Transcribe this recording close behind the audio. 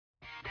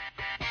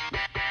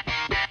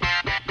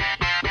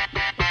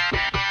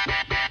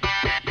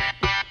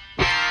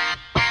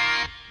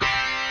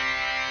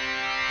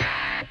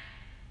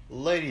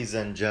Ladies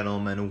and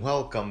gentlemen,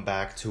 welcome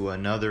back to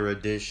another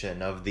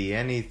edition of the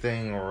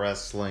Anything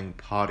Wrestling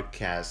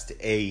Podcast,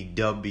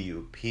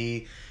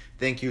 AWP.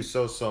 Thank you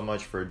so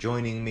much for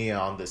joining me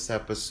on this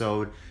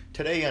episode.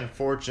 Today,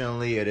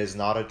 unfortunately, it is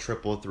not a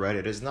triple threat.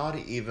 It is not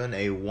even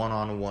a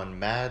one-on-one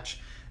match.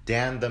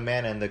 Dan the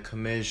Man and the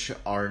Commish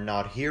are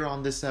not here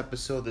on this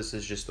episode. This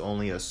is just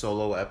only a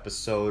solo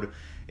episode.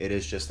 It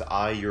is just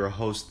I, your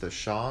host,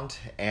 Dashant,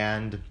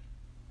 and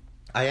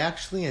I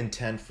actually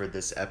intend for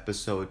this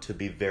episode to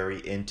be very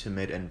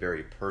intimate and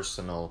very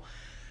personal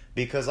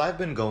because I've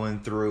been going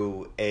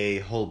through a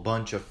whole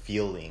bunch of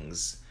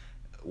feelings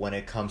when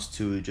it comes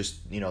to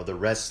just, the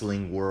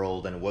wrestling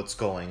world and what's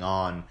going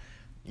on.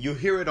 You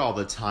hear it all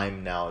the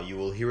time now. You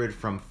will hear it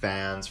from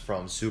fans,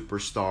 from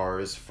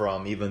superstars,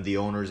 from even the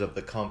owners of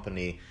the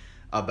company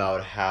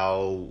about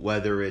how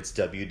whether it's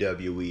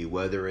WWE,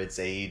 whether it's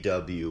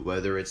AEW,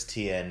 whether it's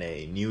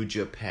TNA, New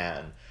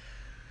Japan,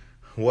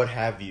 what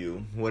have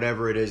you,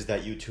 whatever it is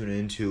that you tune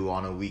into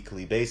on a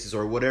weekly basis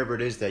or whatever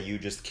it is that you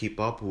just keep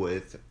up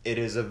with, it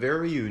is a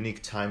very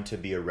unique time to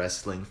be a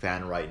wrestling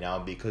fan right now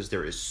because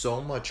there is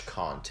so much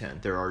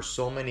content. There are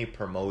so many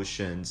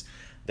promotions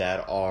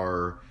that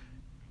are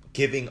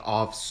giving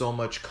off so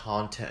much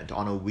content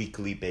on a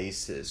weekly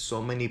basis,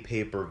 so many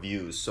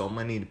pay-per-views, so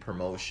many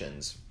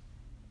promotions.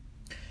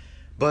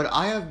 But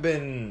I have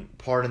been,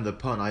 pardon the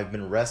pun, I've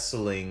been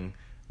wrestling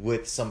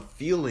with some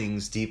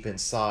feelings deep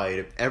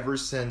inside ever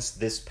since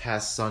this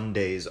past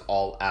Sunday's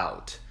All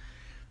Out,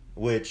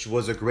 which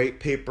was a great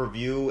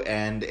pay-per-view,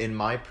 and in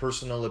my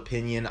personal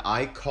opinion,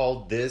 I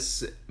called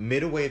this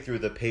midway through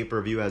the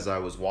pay-per-view as I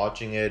was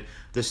watching it.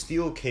 The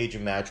steel cage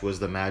match was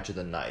the match of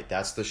the night.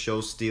 That's the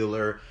show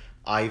stealer.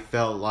 I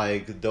felt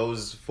like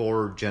those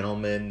four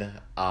gentlemen,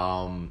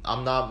 I'm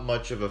not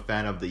much of a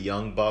fan of the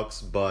Young Bucks,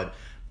 but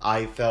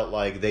I felt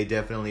like they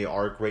definitely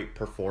are great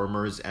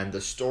performers, and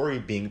the story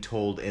being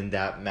told in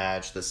that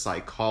match, the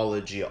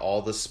psychology,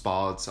 all the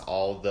spots,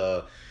 all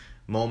the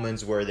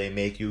moments where they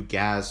make you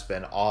gasp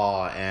and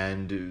awe,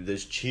 and the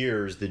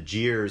cheers, the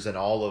jeers, and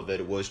all of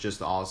it was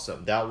just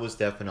awesome. That was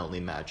definitely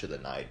match of the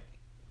night.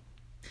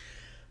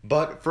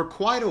 But for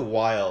quite a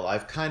while,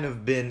 I've kind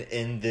of been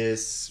in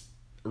this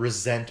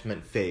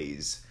resentment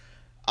phase.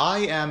 I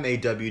am a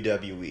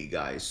WWE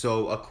guy,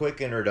 so a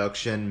quick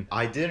introduction.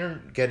 I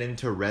didn't get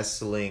into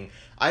wrestling.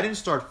 I didn't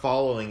start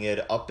following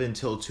it up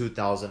until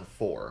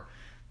 2004.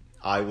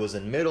 I was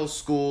in middle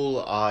school.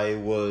 I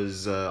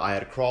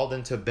had crawled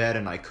into bed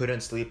and I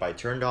couldn't sleep. I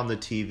turned on the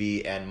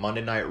TV and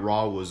Monday Night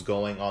Raw was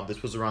going on.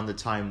 This was around the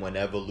time when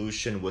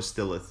Evolution was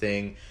still a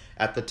thing.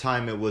 At the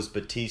time, it was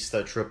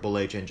Batista, Triple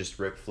H, and just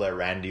Ric Flair.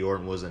 Randy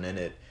Orton wasn't in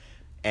it.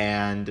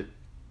 And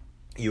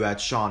you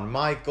had Shawn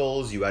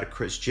Michaels, you had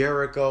Chris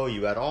Jericho,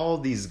 you had all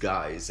these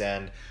guys,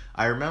 and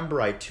I remember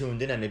I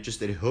tuned in and it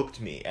hooked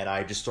me, and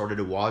I just started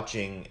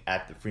watching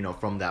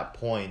from that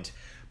point.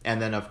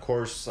 And then of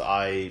course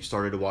I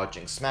started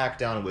watching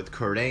SmackDown with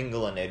Kurt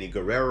Angle and Eddie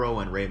Guerrero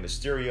and Rey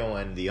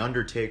Mysterio and The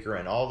Undertaker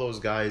and all those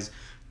guys,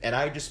 and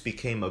I just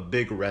became a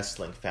big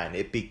wrestling fan.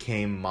 It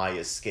became my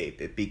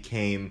escape. It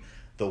became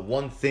the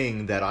one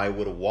thing that I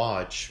would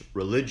watch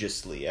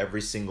religiously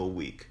every single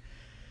week.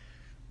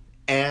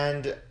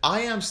 And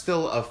I am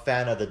still a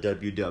fan of the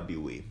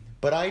WWE,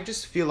 but I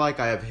just feel like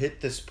I have hit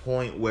this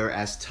point where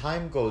as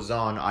time goes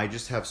on, I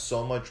just have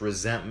so much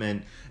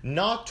resentment,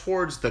 not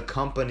towards the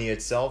company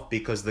itself,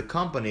 because the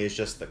company is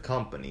just the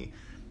company,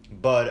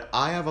 but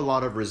I have a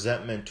lot of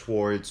resentment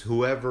towards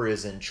whoever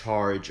is in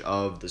charge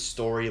of the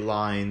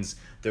storylines,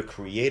 the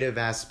creative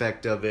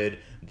aspect of it,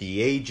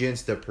 the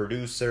agents, the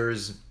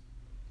producers.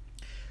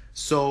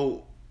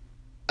 So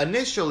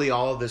initially,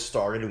 all of this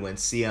started when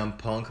CM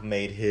Punk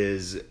made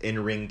his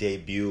in-ring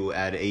debut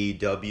at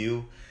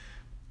AEW,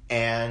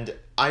 and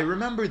I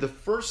remember the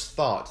first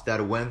thought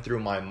that went through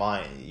my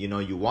mind,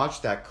 you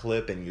watch that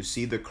clip and you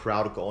see the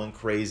crowd going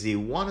crazy,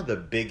 one of the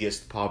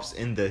biggest pops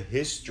in the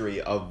history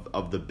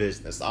of the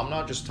business. I'm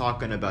not just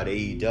talking about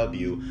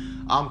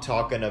AEW, I'm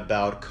talking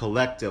about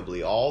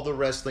collectively all the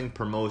wrestling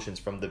promotions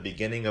from the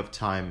beginning of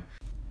time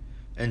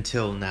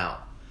until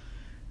now.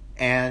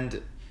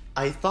 And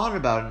I thought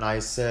about it and I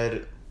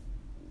said,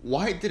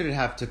 why did it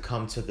have to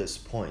come to this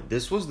point?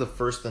 This was the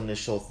first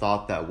initial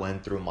thought that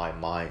went through my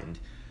mind.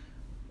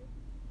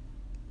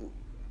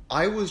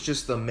 I was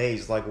just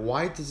amazed,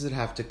 why does it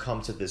have to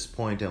come to this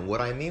point? And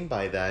what I mean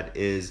by that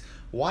is,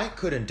 why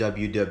couldn't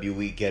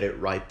WWE get it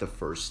right the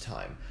first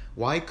time?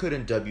 Why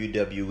couldn't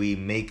WWE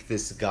make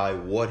this guy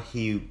what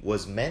he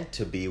was meant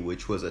to be,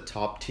 which was a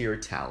top-tier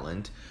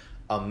talent,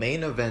 a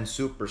main event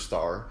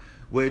superstar?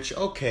 Which,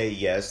 okay,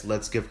 yes,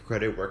 let's give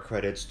credit where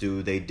credit's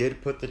due. They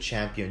did put the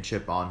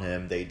championship on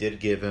him. They did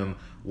give him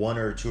one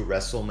or two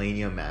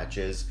WrestleMania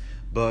matches.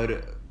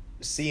 But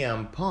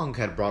CM Punk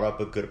had brought up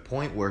a good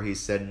point where he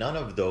said none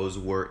of those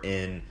were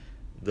in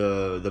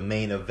the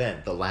main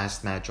event, the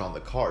last match on the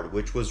card,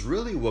 which was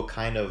really what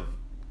kind of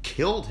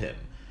killed him,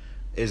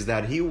 is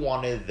that he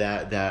wanted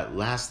that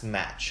last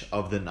match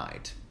of the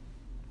night.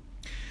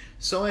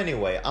 So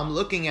anyway, I'm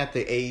looking at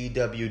the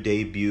AEW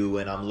debut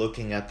and I'm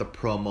looking at the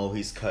promo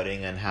he's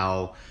cutting and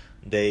how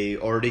they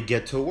already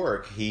get to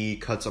work. He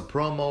cuts a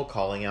promo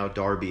calling out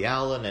Darby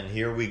Allin, and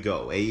here we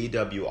go.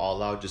 AEW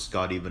All Out just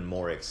got even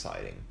more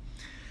exciting.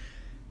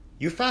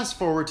 You fast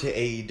forward to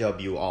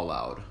AEW All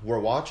Out. We're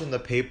watching the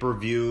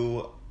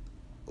pay-per-view.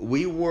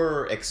 We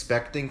were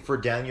expecting for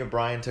Daniel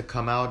Bryan to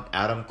come out.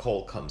 Adam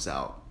Cole comes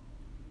out.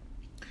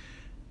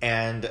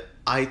 And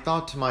I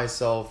thought to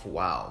myself,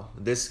 wow,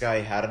 this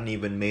guy hadn't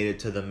even made it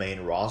to the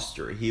main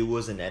roster. He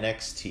was in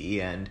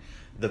NXT, and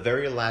the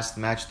very last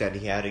match that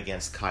he had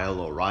against Kyle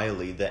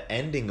O'Reilly, the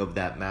ending of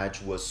that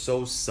match was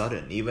so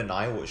sudden. Even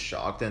I was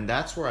shocked, and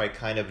that's where I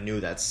kind of knew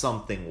that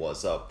something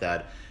was up,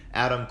 that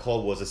Adam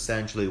Cole was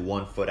essentially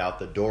 1 foot out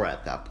the door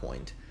at that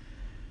point.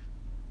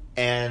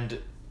 And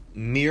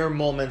mere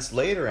moments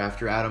later,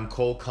 after Adam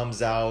Cole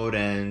comes out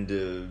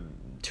and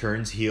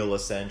turns heel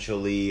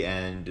essentially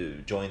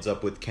and joins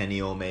up with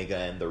Kenny Omega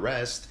and the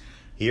rest,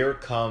 here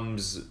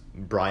comes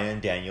Bryan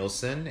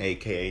Danielson,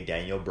 aka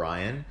Daniel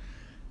Bryan.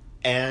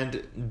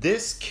 And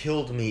this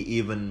killed me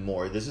even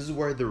more. This is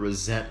where the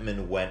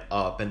resentment went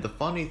up. And the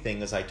funny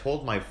thing is, I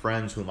told my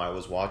friends whom I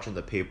was watching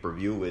the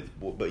pay-per-view with,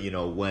 but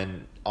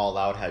when All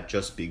Out had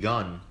just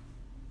begun,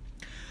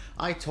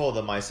 I told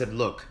them, I said,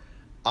 look,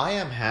 I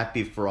am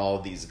happy for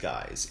all these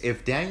guys.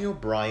 If Daniel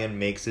Bryan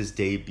makes his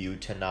debut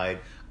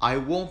tonight, I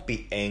won't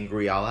be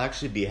angry. I'll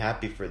actually be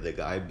happy for the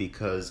guy,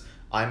 because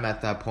I'm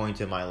at that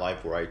point in my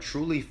life where I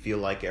truly feel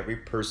like every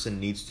person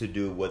needs to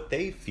do what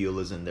they feel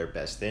is in their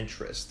best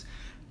interest.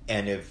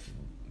 And if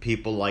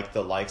people like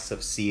the likes of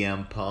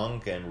CM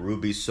Punk and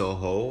Ruby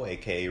Soho,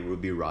 aka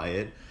Ruby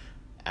Riott,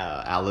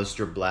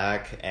 Aleister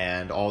Black,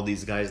 and all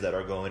these guys that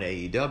are going to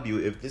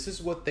AEW, if this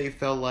is what they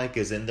felt like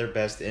is in their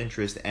best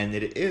interest, and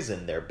it is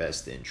in their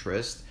best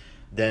interest,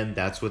 then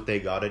that's what they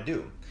gotta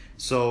do.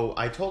 So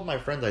I told my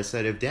friends, I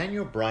said, if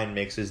Daniel Bryan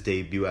makes his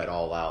debut at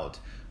All Out,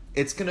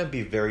 it's gonna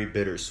be very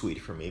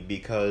bittersweet for me,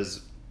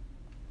 because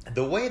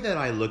the way that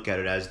I look at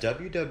it, as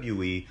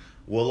WWE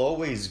will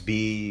always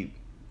be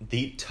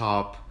the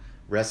top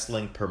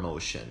wrestling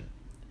promotion.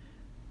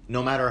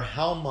 No matter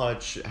how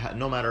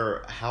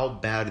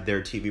bad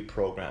their TV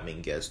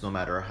programming gets, no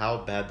matter how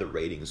bad the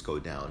ratings go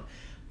down,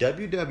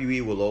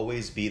 WWE will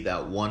always be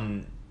that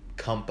one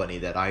company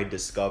that I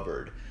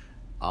discovered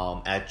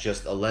at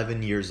just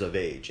 11 years of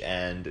age.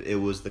 And it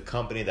was the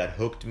company that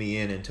hooked me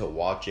into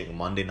watching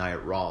Monday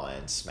Night Raw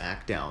and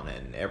SmackDown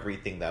and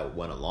everything that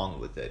went along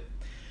with it.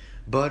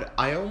 But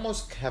I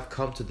almost have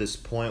come to this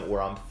point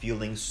where I'm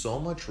feeling so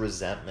much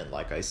resentment,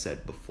 like I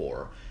said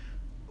before,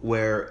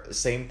 where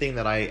same thing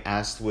that I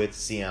asked with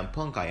CM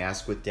Punk, I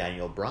asked with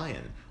Daniel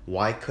Bryan.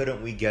 Why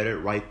couldn't we get it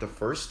right the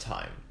first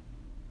time?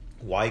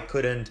 Why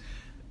couldn't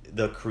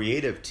the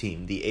creative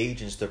team, the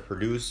agents, the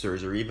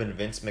producers, or even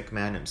Vince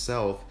McMahon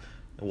himself,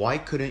 why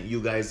couldn't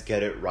you guys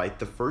get it right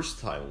the first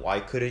time? Why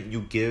couldn't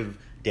you give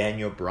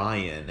Daniel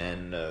Bryan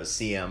and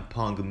CM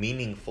Punk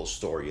meaningful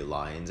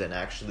storylines and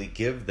actually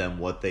give them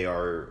what they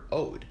are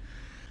owed?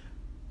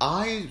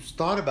 I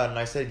thought about it and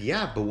I said,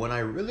 yeah, but when I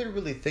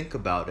really think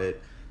about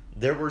it,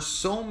 there were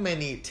so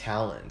many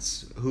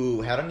talents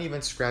who hadn't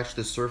even scratched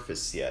the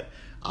surface yet.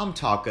 I'm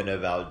talking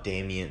about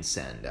Damian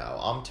Sandow.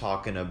 I'm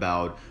talking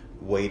about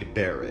Wade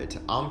Barrett.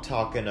 I'm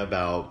talking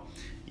about,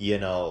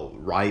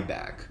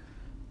 Ryback.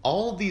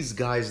 All these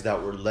guys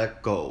that were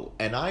let go,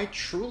 and I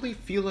truly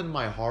feel in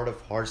my heart of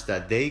hearts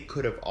that they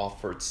could have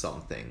offered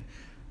something.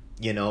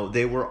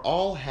 They were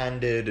all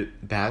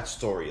handed bad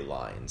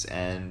storylines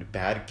and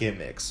bad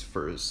gimmicks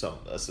for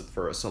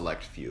a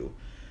select few.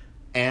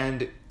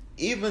 And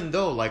even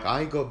though,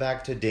 I go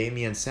back to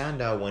Damian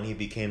Sandow when he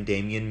became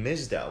Damien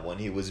Mizdow, when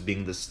he was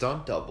being the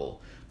stunt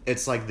double.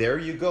 It's like, there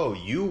you go.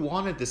 You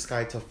wanted this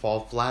guy to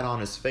fall flat on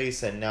his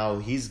face, and now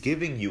he's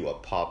giving you a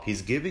pop.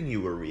 He's giving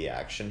you a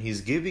reaction.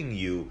 He's giving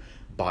you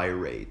buy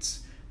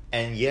rates.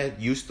 And yet,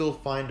 you still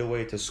find a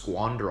way to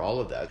squander all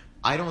of that.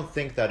 I don't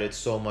think that it's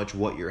so much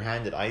what you're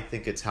handed. I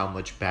think it's how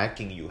much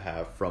backing you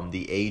have from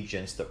the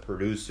agents, the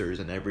producers,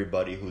 and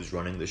everybody who's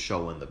running the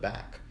show in the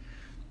back.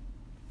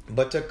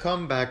 But to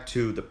come back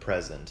to the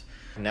present,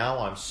 now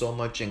I'm so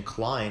much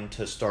inclined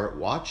to start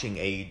watching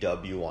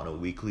AEW on a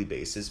weekly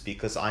basis,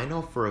 because I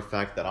know for a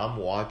fact that I'm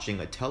watching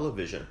a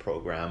television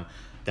program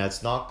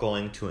that's not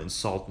going to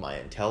insult my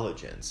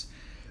intelligence.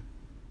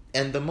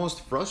 And the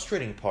most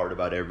frustrating part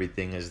about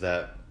everything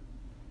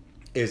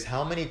is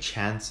how many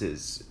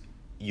chances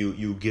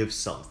you give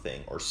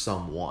something or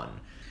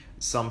someone.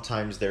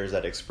 Sometimes there's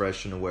that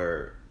expression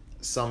where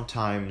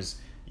sometimes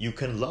you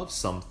can love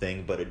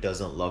something, but it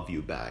doesn't love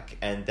you back.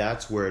 And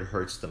that's where it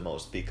hurts the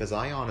most, because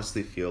I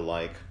honestly feel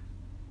like,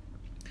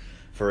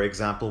 for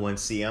example, when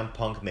CM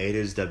Punk made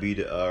his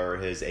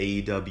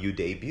AEW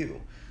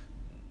debut,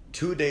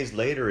 2 days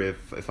later,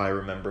 if I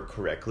remember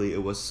correctly,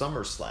 it was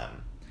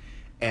SummerSlam.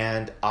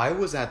 And I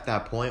was at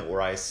that point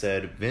where I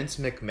said, Vince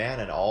McMahon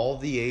and all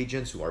the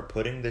agents who are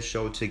putting the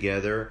show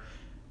together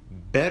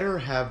better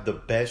have the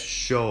best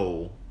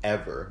show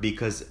ever,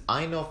 because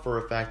I know for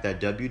a fact that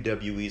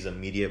WWE's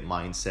immediate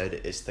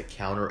mindset is to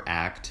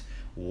counteract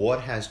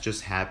what has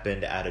just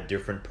happened at a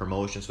different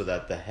promotion, so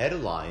that the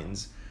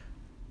headlines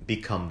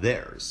become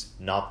theirs,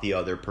 not the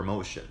other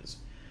promotions.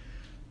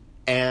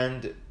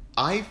 And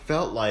I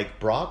felt like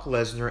Brock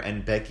Lesnar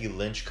and Becky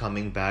Lynch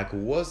coming back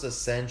was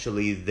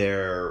essentially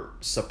their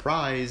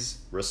surprise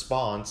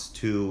response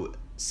to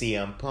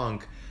CM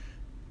Punk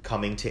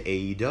coming to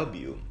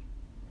AEW.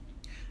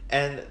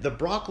 And the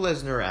Brock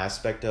Lesnar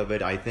aspect of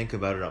it, I think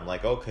about it, I'm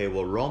like, okay,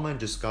 well, Roman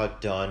just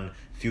got done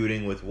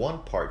feuding with one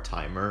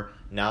part-timer.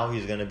 Now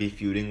he's going to be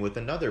feuding with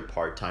another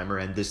part-timer,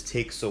 and this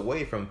takes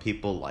away from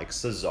people like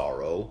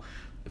Cesaro,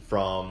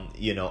 from,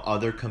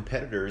 other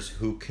competitors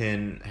who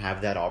can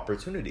have that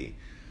opportunity.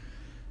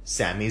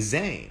 Sami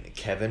Zayn,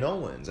 Kevin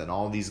Owens, and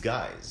all these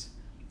guys.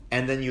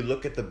 And then you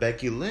look at the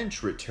Becky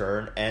Lynch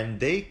return, and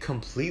they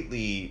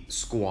completely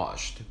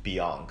squashed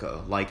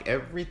Bianca. Like,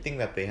 everything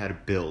that they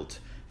had built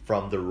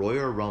from the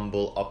Royal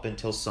Rumble up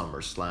until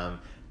SummerSlam,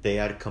 they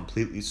had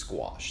completely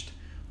squashed.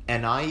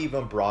 And I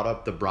even brought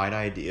up the bright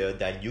idea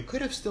that you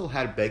could have still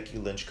had Becky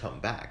Lynch come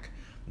back,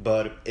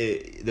 but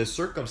the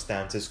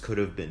circumstances could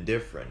have been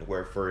different,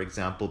 where, for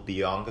example,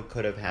 Bianca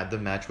could have had the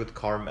match with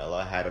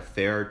Carmella, had a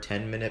fair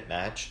 10-minute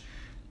match.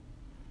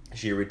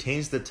 She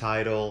retains the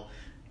title,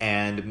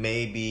 and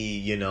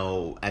maybe,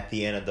 at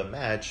the end of the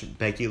match,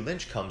 Becky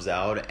Lynch comes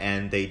out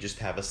and they just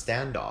have a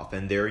standoff.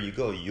 And there you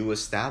go. You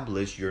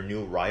establish your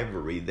new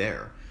rivalry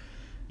there.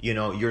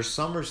 Your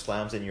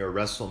SummerSlams and your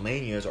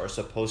WrestleManias are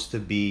supposed to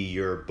be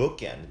your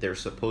bookend. They're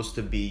supposed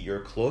to be your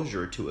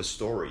closure to a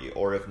story.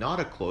 Or if not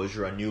a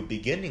closure, a new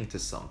beginning to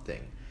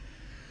something.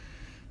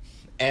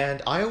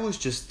 And I was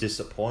just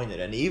disappointed.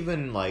 And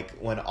even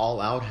when All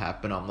Out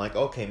happened, I'm like,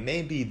 okay,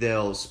 maybe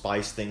they'll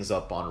spice things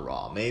up on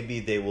Raw. Maybe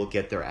they will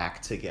get their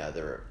act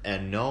together.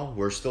 And no,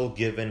 we're still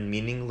given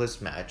meaningless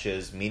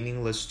matches,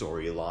 meaningless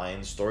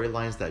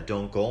storylines that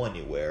don't go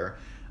anywhere.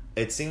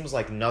 It seems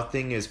like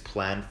nothing is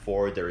planned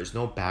for. There is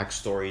no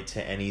backstory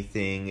to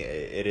anything.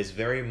 It is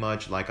very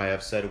much like I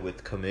have said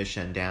with Kamish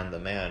and Dan the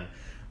Man.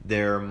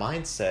 Their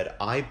mindset,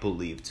 I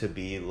believe, to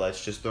be,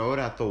 let's just throw it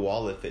at the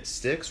wall. If it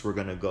sticks, we're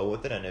going to go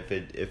with it. And if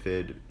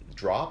it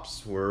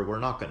drops, we're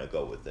not going to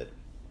go with it.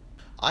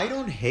 I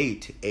don't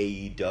hate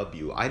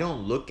AEW. I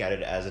don't look at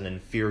it as an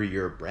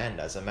inferior brand.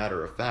 As a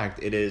matter of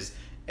fact, it is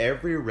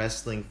every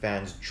wrestling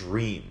fan's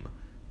dream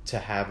to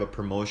have a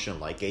promotion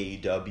like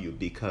AEW,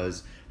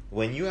 because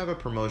when you have a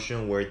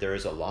promotion where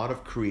there's a lot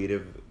of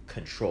creative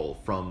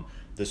control from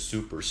the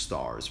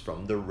superstars,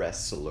 from the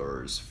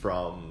wrestlers,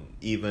 from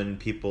even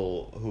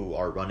people who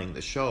are running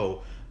the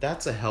show,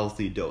 that's a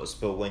healthy dose.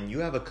 But when you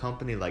have a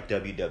company like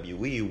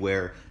WWE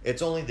where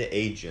it's only the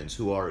agents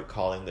who are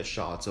calling the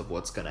shots of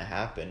what's going to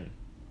happen,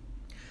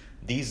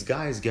 these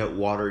guys get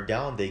watered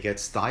down, they get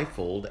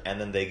stifled, and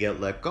then they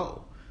get let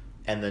go.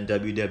 And then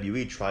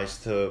WWE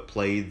tries to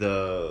play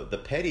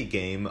the petty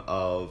game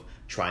of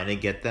trying to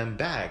get them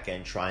back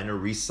and trying to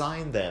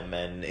re-sign them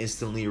and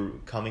instantly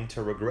coming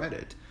to regret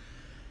it.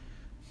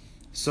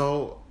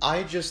 So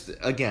I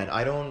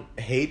don't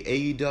hate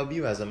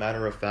AEW. As a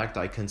matter of fact,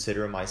 I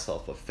consider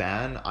myself a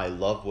fan. I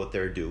love what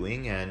they're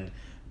doing. And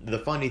the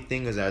funny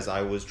thing is, as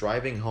I was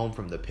driving home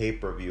from the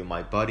pay-per-view,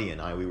 my buddy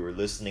and I, we were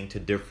listening to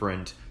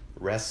different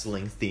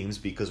wrestling themes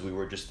because we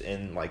were just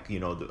in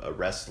a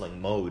wrestling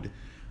mode.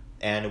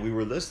 And we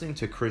were listening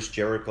to Chris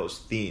Jericho's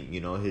theme,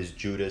 his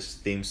Judas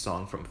theme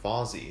song from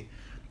Fozzy.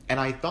 And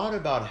I thought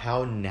about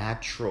how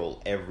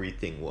natural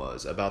everything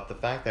was, about the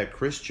fact that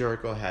Chris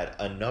Jericho had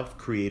enough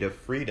creative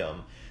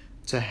freedom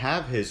to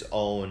have his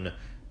own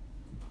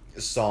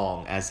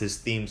song as his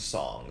theme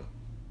song,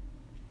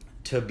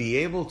 to be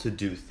able to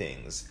do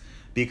things.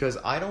 Because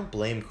I don't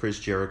blame Chris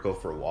Jericho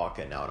for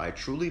walking out. I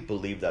truly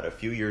believe that a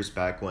few years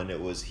back when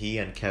it was he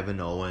and Kevin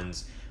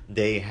Owens,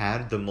 they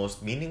had the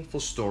most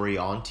meaningful story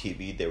on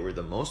TV. They were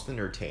the most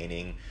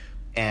entertaining,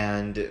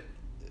 and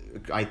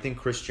I think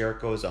Chris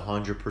Jericho is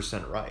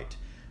 100% right.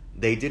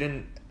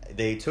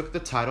 They took the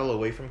title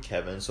away from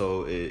Kevin,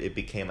 so it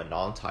became a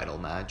non-title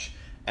match,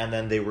 and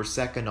then they were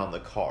second on the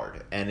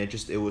card, and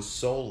it was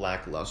so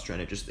lackluster,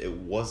 and it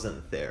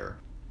wasn't there.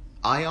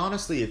 I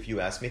honestly, if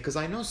you ask me, because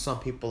I know some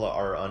people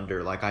are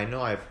under, I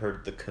know I've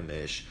heard the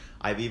commish,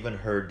 I've even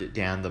heard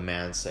Dan the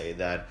Man say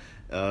that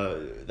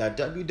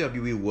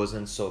WWE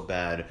wasn't so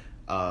bad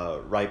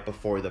right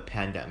before the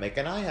pandemic,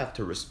 and I have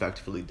to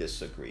respectfully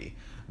disagree.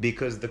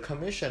 Because the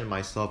commission and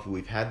myself,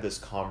 we've had this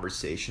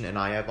conversation, and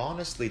I have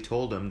honestly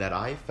told him that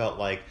I felt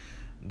like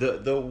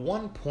the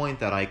one point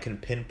that I can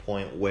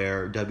pinpoint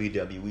where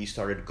WWE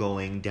started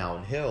going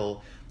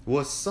downhill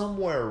was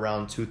somewhere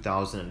around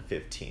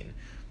 2015.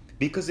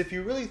 Because if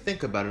you really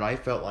think about it, I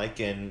felt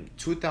like in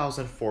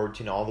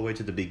 2014 all the way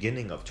to the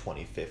beginning of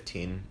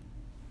 2015,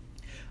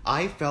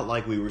 I felt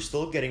like we were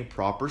still getting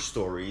proper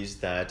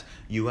stories, that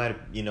you had,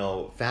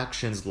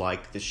 factions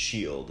like The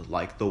Shield,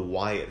 like the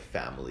Wyatt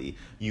family.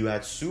 You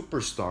had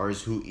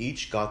superstars who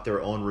each got their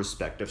own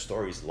respective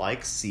stories,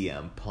 like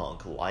CM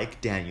Punk,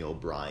 like Daniel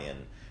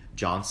Bryan.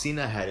 John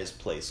Cena had his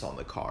place on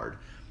the card.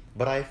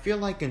 But I feel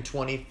like in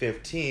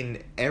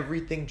 2015,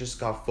 everything just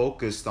got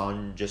focused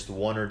on just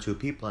one or two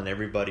people, and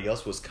everybody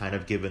else was kind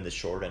of given the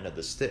short end of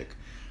the stick.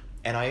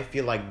 And I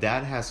feel like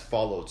that has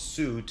followed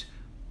suit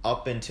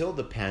up until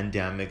the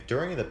pandemic,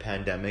 during the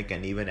pandemic,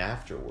 and even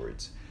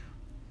afterwards,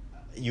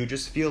 you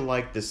just feel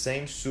like the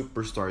same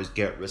superstars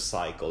get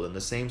recycled, and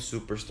the same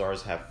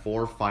superstars have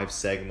 4 or 5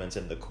 segments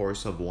in the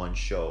course of one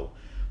show,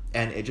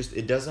 and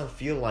it doesn't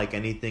feel like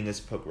anything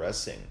is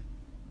progressing.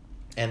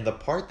 And the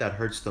part that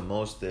hurts the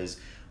most is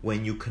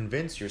when you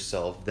convince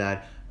yourself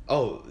that,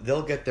 oh,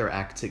 they'll get their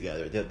act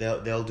together,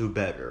 they'll do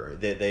better,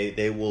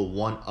 they will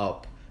one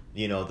up,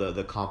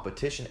 the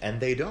competition, and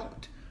they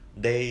don't.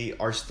 They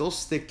are still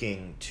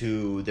sticking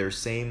to their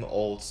same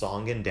old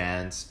song and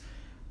dance,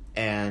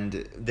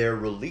 and they're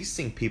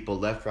releasing people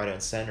left, right,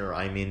 and center.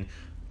 I mean,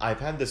 I've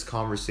had this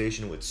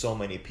conversation with so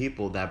many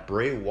people that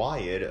Bray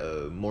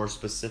Wyatt, more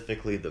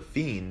specifically The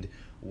Fiend,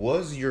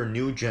 was your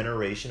new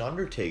generation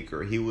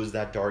Undertaker. He was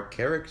that dark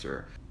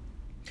character.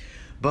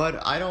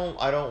 But I don't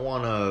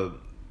want to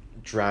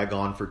drag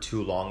on for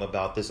too long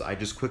about this. I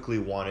just quickly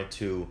wanted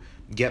to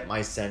get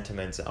my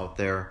sentiments out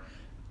there.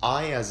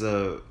 I, as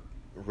a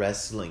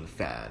wrestling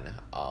fan,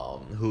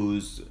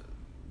 who's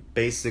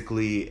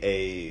basically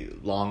a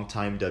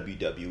longtime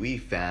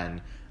WWE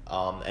fan,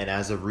 and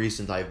as of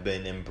recent, I've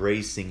been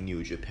embracing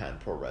New Japan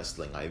Pro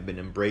Wrestling. I've been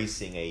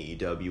embracing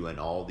AEW and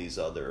all these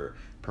other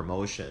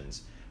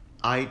promotions.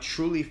 I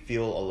truly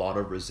feel a lot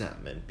of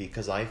resentment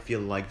because I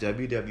feel like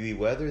WWE,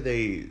 whether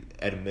they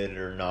admit it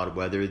or not,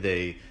 whether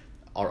they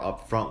are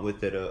upfront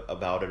with it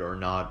about it or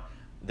not,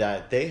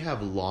 that they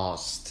have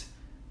lost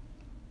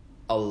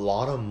a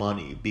lot of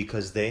money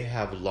because they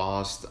have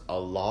lost a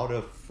lot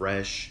of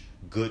fresh,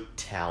 good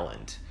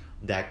talent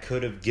that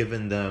could have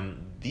given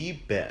them the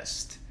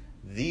best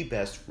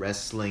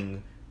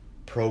wrestling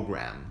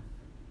program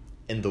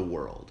in the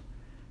world.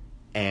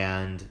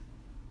 And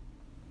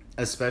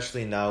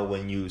especially now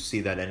when you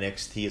see that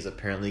NXT is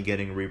apparently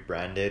getting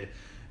rebranded,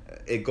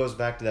 it goes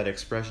back to that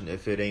expression,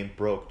 if it ain't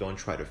broke, don't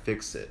try to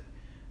fix it.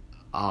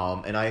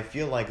 And I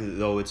feel like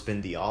though it's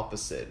been the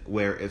opposite,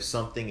 where if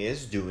something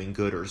is doing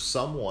good or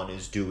someone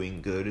is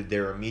doing good,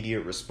 their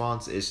immediate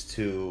response is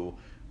to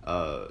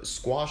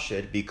squash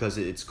it because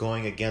it's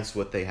going against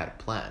what they had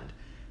planned.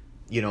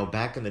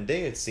 Back in the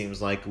day, it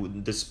seems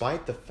like,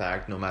 despite the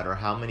fact, no matter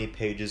how many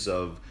pages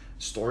of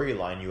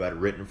storyline you had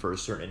written for a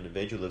certain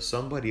individual, if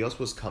somebody else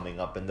was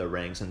coming up in the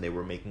ranks and they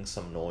were making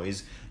some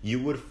noise,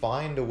 you would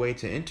find a way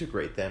to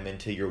integrate them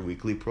into your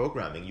weekly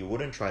programming. You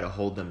wouldn't try to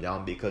hold them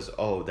down because,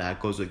 oh,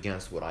 that goes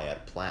against what I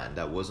had planned.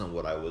 That wasn't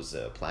what I was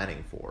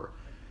planning for.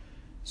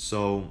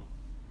 So,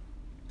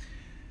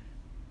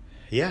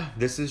 yeah,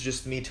 this is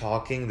just me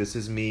talking. This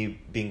is me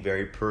being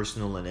very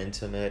personal and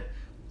intimate.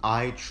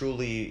 I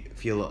truly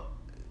feel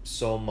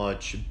so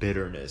much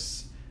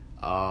bitterness.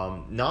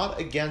 Not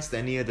against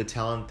any of the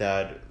talent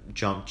that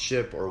jumped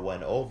ship or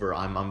went over.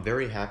 I'm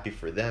very happy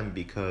for them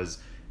because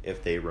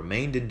if they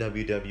remained in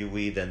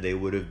WWE, then they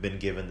would have been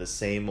given the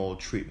same old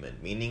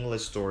treatment.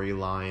 Meaningless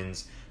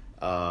storylines,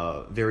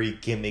 very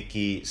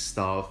gimmicky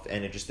stuff,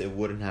 and it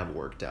wouldn't have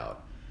worked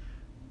out.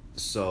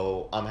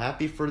 So I'm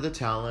happy for the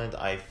talent.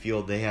 I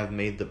feel they have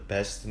made the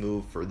best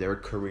move for their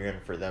career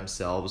and for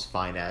themselves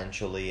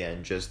financially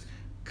and just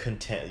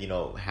content,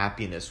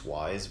 happiness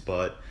wise.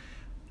 But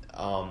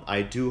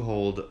I do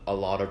hold a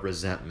lot of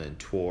resentment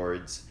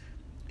towards,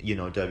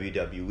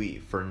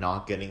 WWE for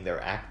not getting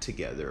their act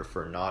together,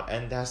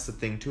 and that's the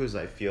thing too, is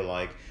I feel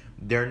like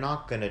they're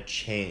not going to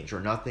change, or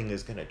nothing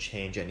is going to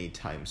change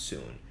anytime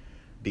soon,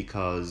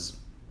 because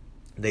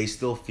they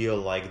still feel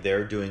like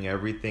they're doing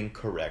everything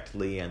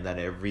correctly and that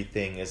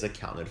everything is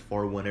accounted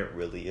for when it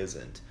really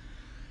isn't.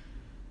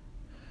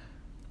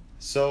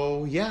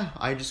 So yeah,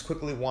 I just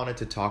quickly wanted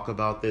to talk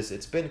about this.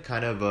 It's been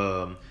kind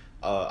of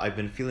I've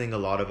been feeling a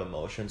lot of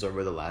emotions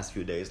over the last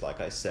few days,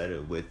 like I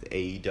said, with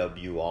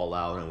AEW All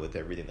Out and with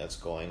everything that's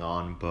going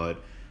on.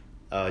 But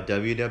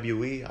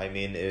WWE, I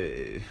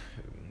mean,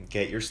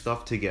 get your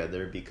stuff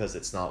together because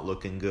it's not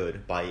looking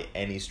good by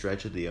any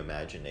stretch of the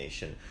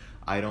imagination.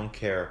 I don't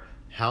care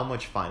how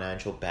much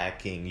financial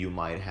backing you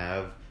might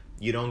have.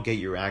 You don't get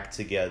your act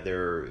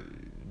together,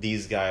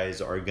 these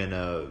guys are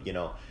gonna,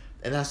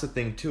 and that's the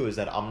thing too, is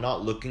that I'm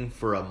not looking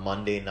for a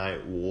Monday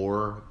Night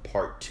War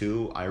Part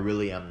 2. I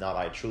really am not.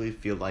 I truly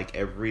feel like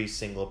every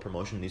single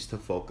promotion needs to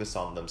focus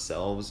on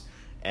themselves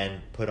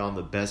and put on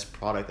the best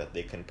product that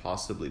they can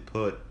possibly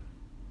put.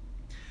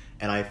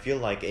 And I feel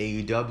like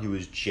AEW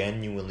is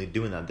genuinely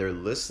doing that. They're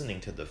listening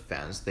to the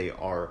fans. They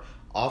are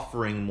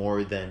offering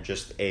more than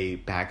just a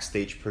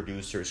backstage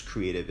producer's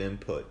creative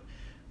input.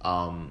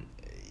 And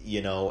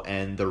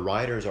the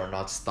writers are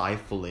not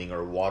stifling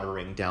or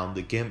watering down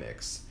the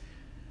gimmicks.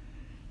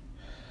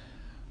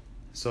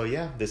 So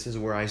yeah, this is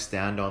where I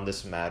stand on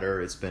this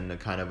matter. It's been a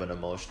kind of an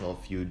emotional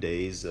few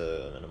days,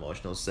 an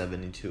emotional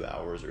 72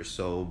 hours or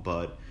so,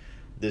 but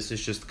this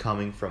is just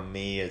coming from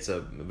me. It's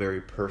a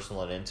very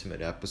personal and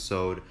intimate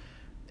episode.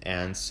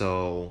 And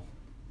so,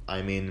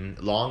 I mean,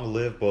 long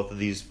live both of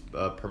these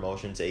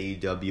promotions,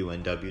 AEW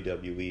and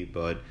WWE,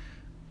 but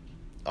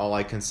all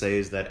I can say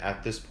is that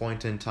at this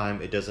point in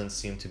time, it doesn't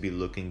seem to be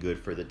looking good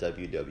for the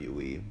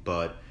WWE,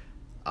 but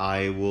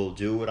I will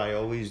do what I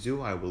always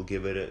do. I will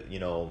give it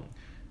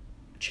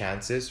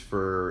chances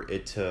for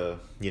it to,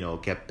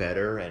 get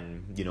better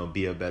and,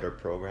 be a better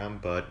program,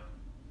 but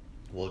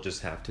we'll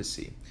just have to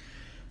see.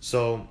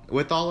 So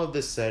with all of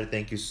this said,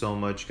 thank you so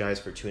much,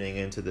 guys, for tuning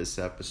into this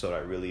episode. I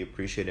really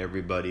appreciate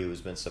everybody who's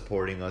been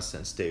supporting us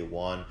since day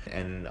one,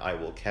 and I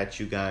will catch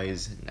you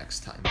guys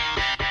next time.